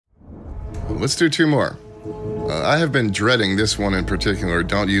Let's do 2 more. I have been dreading this one in particular.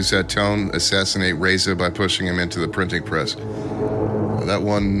 Don't use that tone. Assassinate Reza by pushing him into the printing press. That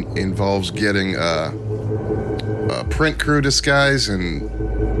one involves getting a print crew disguise and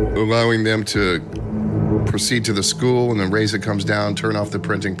allowing them to proceed to the school, and then Reza comes down, turn off the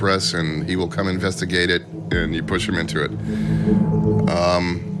printing press, and he will come investigate it, and you push him into it.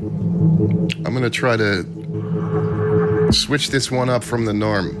 I'm going to try to switch this one up from the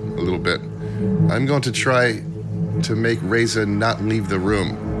norm a little bit. I'm going to try to make Reza not leave the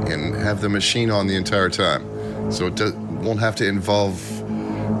room and have the machine on the entire time. So it won't have to involve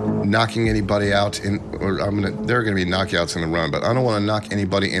knocking anybody out. There are going to be knockouts in the run, but I don't want to knock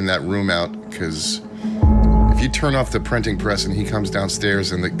anybody in that room out, because if you turn off the printing press and he comes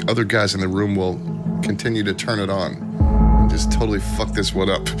downstairs, and the other guys in the room will continue to turn it on and just totally fuck this one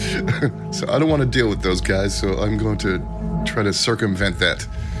up. So I don't want to deal with those guys, so I'm going to try to circumvent that.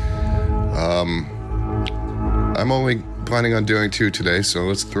 I'm only planning on doing 2 today, so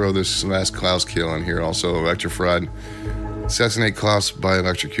let's throw this last Klaus kill in here. Also, Electri-fried. Assassinate Klaus by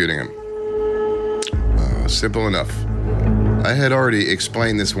electrocuting him. Simple enough. I had already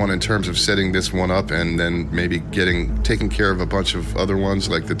explained this one in terms of setting this one up and then maybe taking care of a bunch of other ones,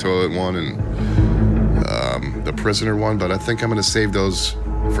 like the toilet one and the prisoner one, but I think I'm going to save those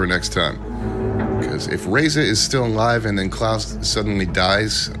for next time. Because if Reza is still alive and then Klaus suddenly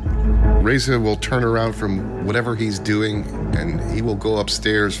dies, Reza will turn around from whatever he's doing and he will go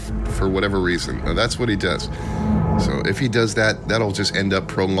upstairs for whatever reason. Now, that's what he does. So if he does that, that'll just end up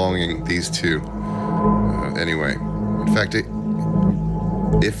prolonging these 2. Anyway, in fact,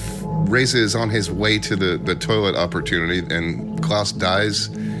 if Reza is on his way to the toilet opportunity and Klaus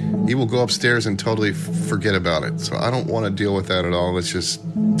dies, he will go upstairs and totally forget about it. So I don't want to deal with that at all. Let's just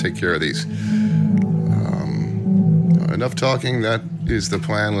take care of these. Enough talking. That is the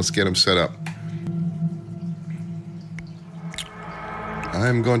plan. Let's get them set up.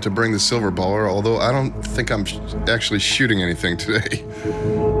 I'm going to bring the silver baller, although I don't think I'm actually shooting anything today.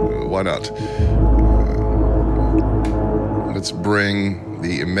 Why not? Let's bring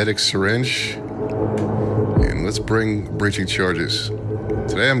the emetic syringe, and let's bring breaching charges.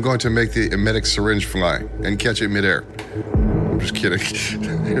 Today I'm going to make the emetic syringe fly and catch it midair. I'm just kidding.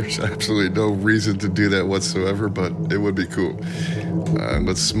 There's absolutely no reason to do that whatsoever, but it would be cool.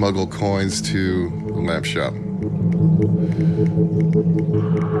 Let's smuggle coins to the lamp shop.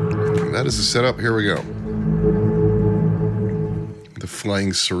 That is the setup. Here we go. The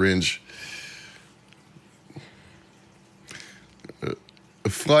flying syringe. A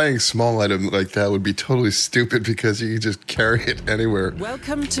flying small item like that would be totally stupid because you can just carry it anywhere.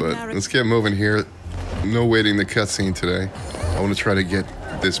 Welcome to Marrakesh. Let's get moving here. No waiting the cutscene today. I want to try to get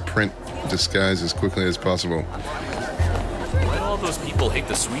this print disguise as quickly as possible. Why do all those people hate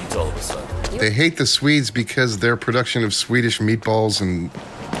the Swedes all of a sudden? They hate the Swedes because their production of Swedish meatballs and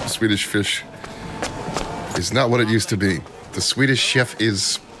Swedish fish is not what it used to be. The Swedish chef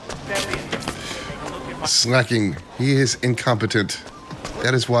is slacking. He is incompetent.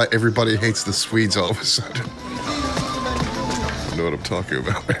 That is why everybody hates the Swedes all of a sudden. I don't know what I'm talking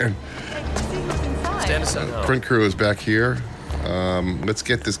about, man. Stand aside. Print crew is back here. Let's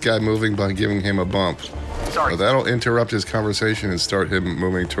get this guy moving by giving him a bump. That'll interrupt his conversation and start him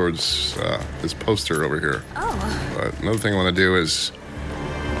moving towards this poster over here. Another thing I want to do is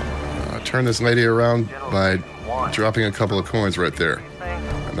turn this lady around by dropping a couple of coins right there.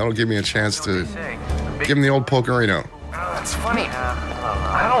 And that'll give me a chance to give him the old pokerino. It's funny.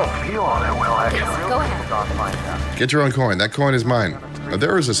 I don't feel all that well, actually. Go ahead. Get your own coin. That coin is mine.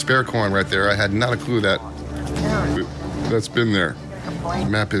 There is a spare coin right there. I had not a clue that's been there. The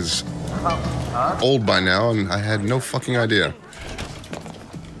map is old by now, and I had no fucking idea.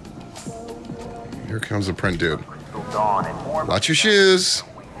 Here comes the print dude. Watch your shoes.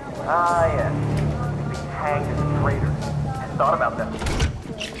 Ah, yes. Be hanged as a traitor. Thought about that.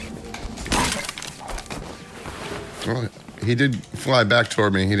 Well, he did fly back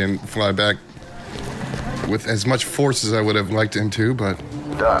toward me. He didn't fly back with as much force as I would have liked him to, but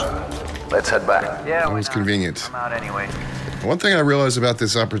Done. Let's head back. Yeah, that was convenient. I'm out anyway. One thing I realized about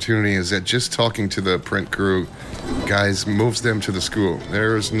this opportunity is that just talking to the print crew guys moves them to the school.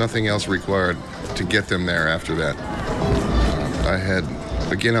 There's nothing else required to get them there after that.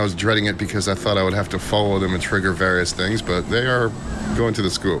 I was dreading it because I thought I would have to follow them and trigger various things, but they are going to the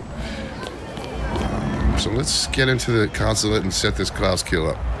school. So let's get into the consulate and set this Klaus kill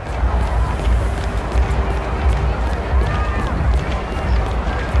up.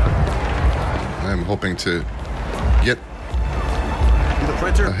 I'm hoping to get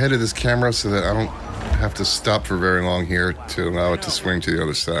ahead of this camera so that I don't have to stop for very long here to allow it to swing to the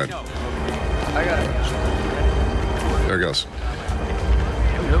other side. I got it. There it goes.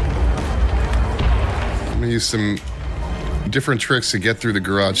 I'm gonna use some different tricks to get through the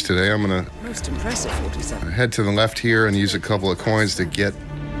garage today. I'm gonna Most impressive 47. head to the left here and use a couple of coins to get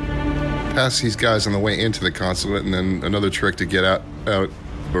past these guys on the way into the consulate, and then another trick to get out of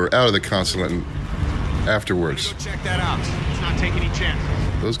the consulate and afterwards. Go check that out. Let's not take any chances.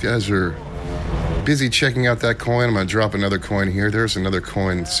 Those guys are busy checking out that coin. I'm gonna drop another coin here. There's another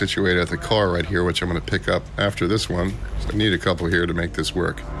coin situated at the car right here, which I'm gonna pick up after this one. So I need a couple here to make this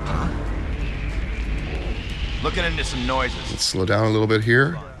work. Looking into some noises. Let's slow down a little bit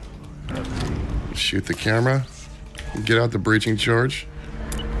here. Shoot the camera. Get out the breaching charge.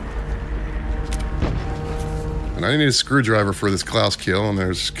 And I need a screwdriver for this Klaus kill, and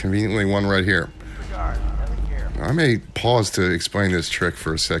there's conveniently one right here. I may pause to explain this trick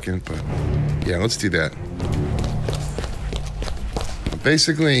for a second, but yeah, let's do that.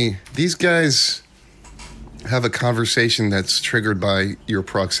 Basically, these guys have a conversation that's triggered by your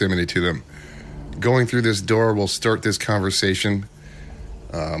proximity to them. Going through this door will start this conversation.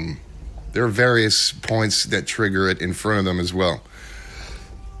 There are various points that trigger it in front of them as well.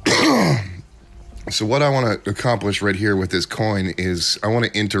 So what I want to accomplish right here with this coin is I want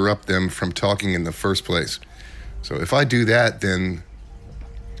to interrupt them from talking in the first place. So if I do that, then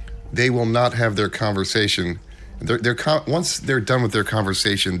they will not have their conversation. Once they're done with their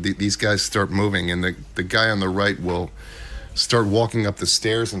conversation, these guys start moving, and the guy on the right will start walking up the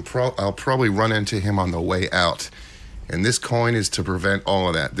stairs, and I'll probably run into him on the way out. And this coin is to prevent all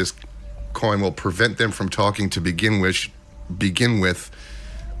of that. This coin will prevent them from talking to begin with,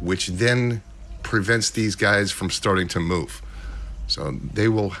 which then prevents these guys from starting to move. So they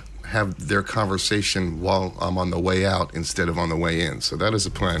will have their conversation while I'm on the way out instead of on the way in. So that is the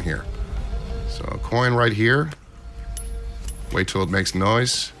plan here. So a coin right here. Wait till it makes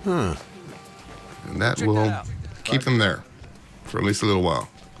noise. And that will keep them there for at least a little while.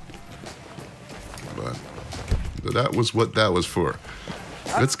 But that was what that was for.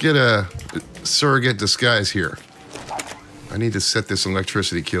 Let's get a surrogate disguise here. I need to set this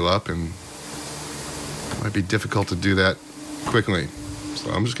electricity kill up, and it might be difficult to do that quickly. So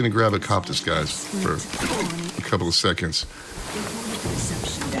I'm just going to grab a cop disguise for a couple of seconds.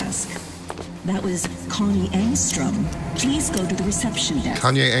 Reception desk. That was Connie Engstrom. Please go to the reception desk.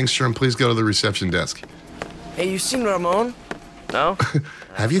 Kanye Engstrom, please go to the reception desk. Hey, you seen Ramon? No?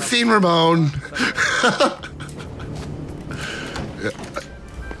 Have you seen Ramon?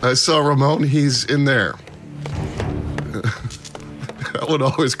 I saw Ramon. He's in there. That one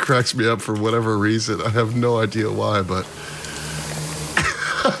always cracks me up for whatever reason. I have no idea why, but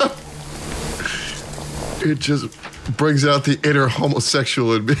it just brings out the inner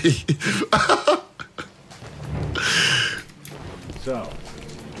homosexual in me. So,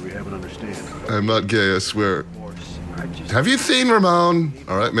 do we have an understanding? I'm not gay, I swear. Have you seen Ramon?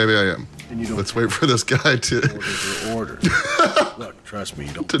 All right, maybe I am. Let's wait for this guy Orders are orders. Look, trust me,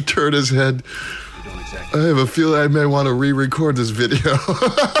 you don't. to turn his head. You don't exactly. I have a feeling I may want to re-record this video.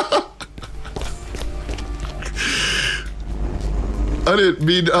 I didn't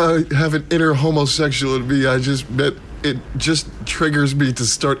mean I have an inner homosexual in me. I just meant it just triggers me to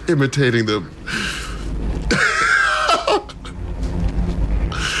start imitating them.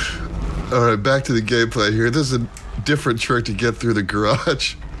 All right, back to the gameplay here. This is a different trick to get through the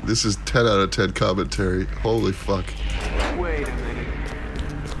garage. This is 10 out of 10 commentary. Holy fuck. Wait a minute.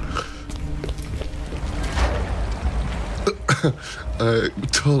 I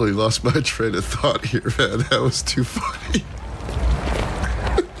totally lost my train of thought here, man. That was too funny.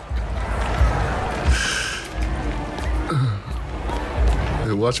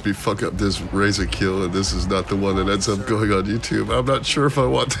 Hey, watch me fuck up this razor kill, and this is not the one that ends up going on YouTube. I'm not sure if I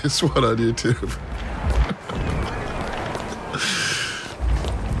want this one on YouTube.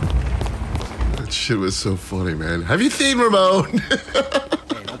 That shit was so funny, man. Have you seen Ramon? Hey,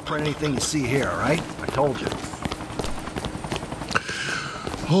 don't print anything you see here, all right? I told you.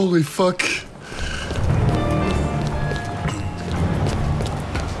 Holy fuck.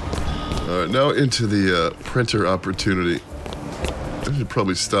 All right, now into the printer opportunity. I should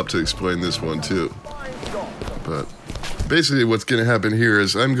probably stop to explain this one too. But basically what's going to happen here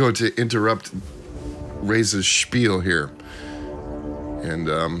is I'm going to interrupt Ray's spiel here. And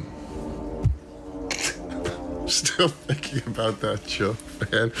still thinking about that joke,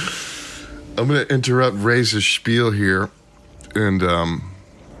 man. I'm going to interrupt Ray's spiel here. And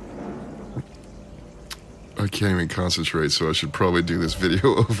I can't even concentrate, so I should probably do this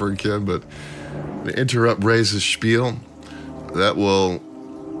video over again. But I'm going to interrupt Ray's spiel. That will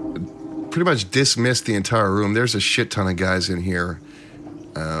pretty much dismiss the entire room. There's a shit ton of guys in here.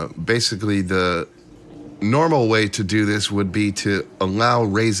 Basically, the normal way to do this would be to allow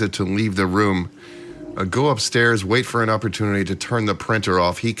Reza to leave the room, go upstairs, wait for an opportunity to turn the printer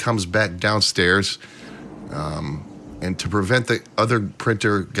off. He comes back downstairs, and to prevent the other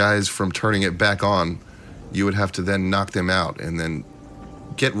printer guys from turning it back on, you would have to then knock them out and then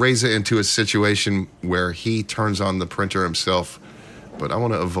get Reza into a situation where he turns on the printer himself. But I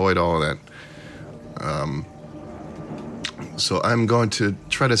want to avoid all of that. So I'm going to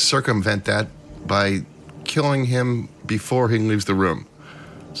try to circumvent that by killing him before he leaves the room.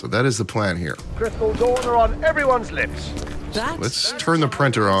 So that is the plan here. Crystal Dawn are on everyone's lips. Let's turn the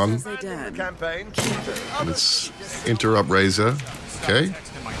printer on. The campaign. Let's interrupt Reza. Okay?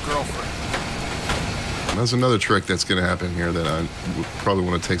 My girlfriend. And there's another trick that's going to happen here that I would probably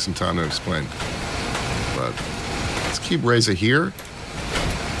want to take some time to explain. But let's keep Reza here.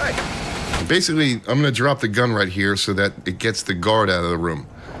 Basically, I'm going to drop the gun right here so that it gets the guard out of the room.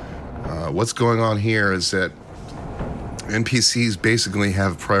 What's going on here is that NPCs basically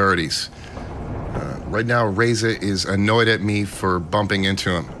have priorities. Right now, Reza is annoyed at me for bumping into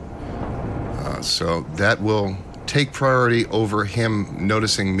him. So that will take priority over him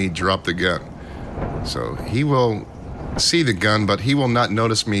noticing me drop the gun. So he will see the gun, but he will not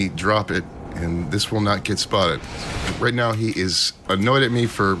notice me drop it, and this will not get spotted. Right now, he is annoyed at me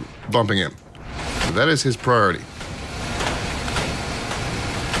for bumping him. So that is his priority.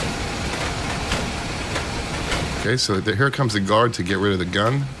 Okay, so here comes the guard to get rid of the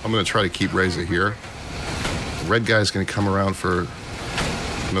gun. I'm going to try to keep Reza here. The red guy's going to come around for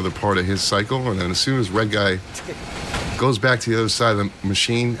another part of his cycle, and then as soon as red guy goes back to the other side of the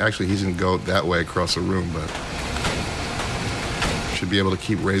machine, actually he's going to go that way across the room, but should be able to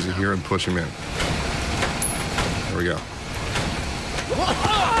keep Reza here and push him in. There we go.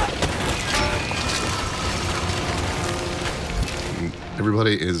 And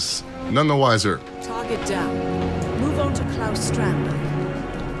everybody is none the wiser. Target down. Move on to Klaus Strand.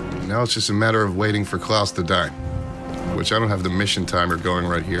 Now it's just a matter of waiting for Klaus to die, which I don't have the mission timer going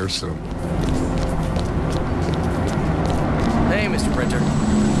right here, so. Hey, Mr. Printer.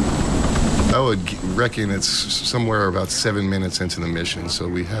 I would reckon it's somewhere about 7 minutes into the mission, so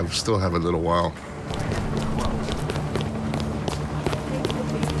we still have a little while.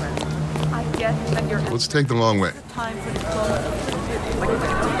 Let's take the long way.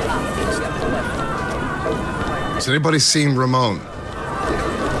 Has anybody seen Ramon?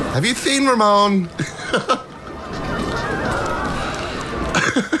 Have you seen Ramon?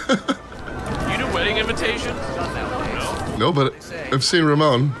 You do wedding invitations? No, but I've seen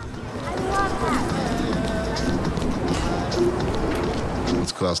Ramon.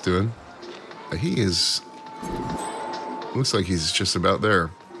 What's Klaus doing? He is... Looks like he's just about there.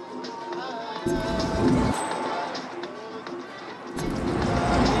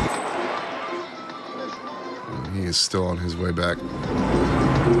 He is still on his way back.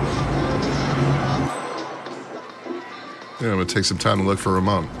 Yeah, I'm gonna take some time to look for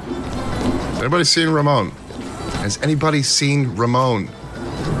Ramon. Has anybody seen Ramon? Has anybody seen Ramon?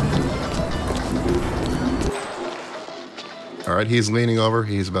 All right, he's leaning over.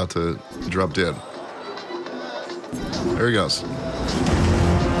 He's about to drop dead. There he goes. All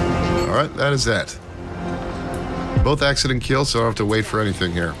right, that is that. Both accident kills, so I don't have to wait for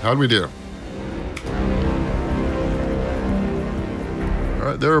anything here. How'd we do? All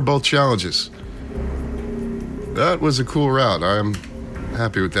right, there are both challenges. That was a cool route. I'm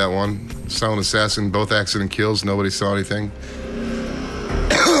happy with that one. Silent Assassin, both accident kills. Nobody saw anything.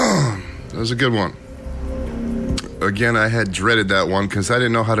 That was a good one. Again, I had dreaded that one because I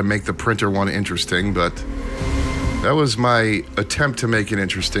didn't know how to make the printer one interesting, but that was my attempt to make it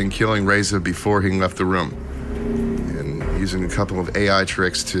interesting, killing Reza before he left the room and using a couple of AI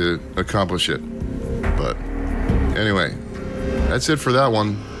tricks to accomplish it. But anyway, that's it for that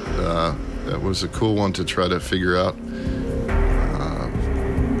one. That was a cool one to try to figure out.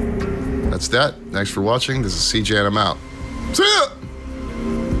 That's that. Thanks for watching. This is CJ and I'm out. See ya!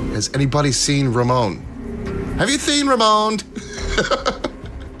 Has anybody seen Ramon? Have you seen Ramon?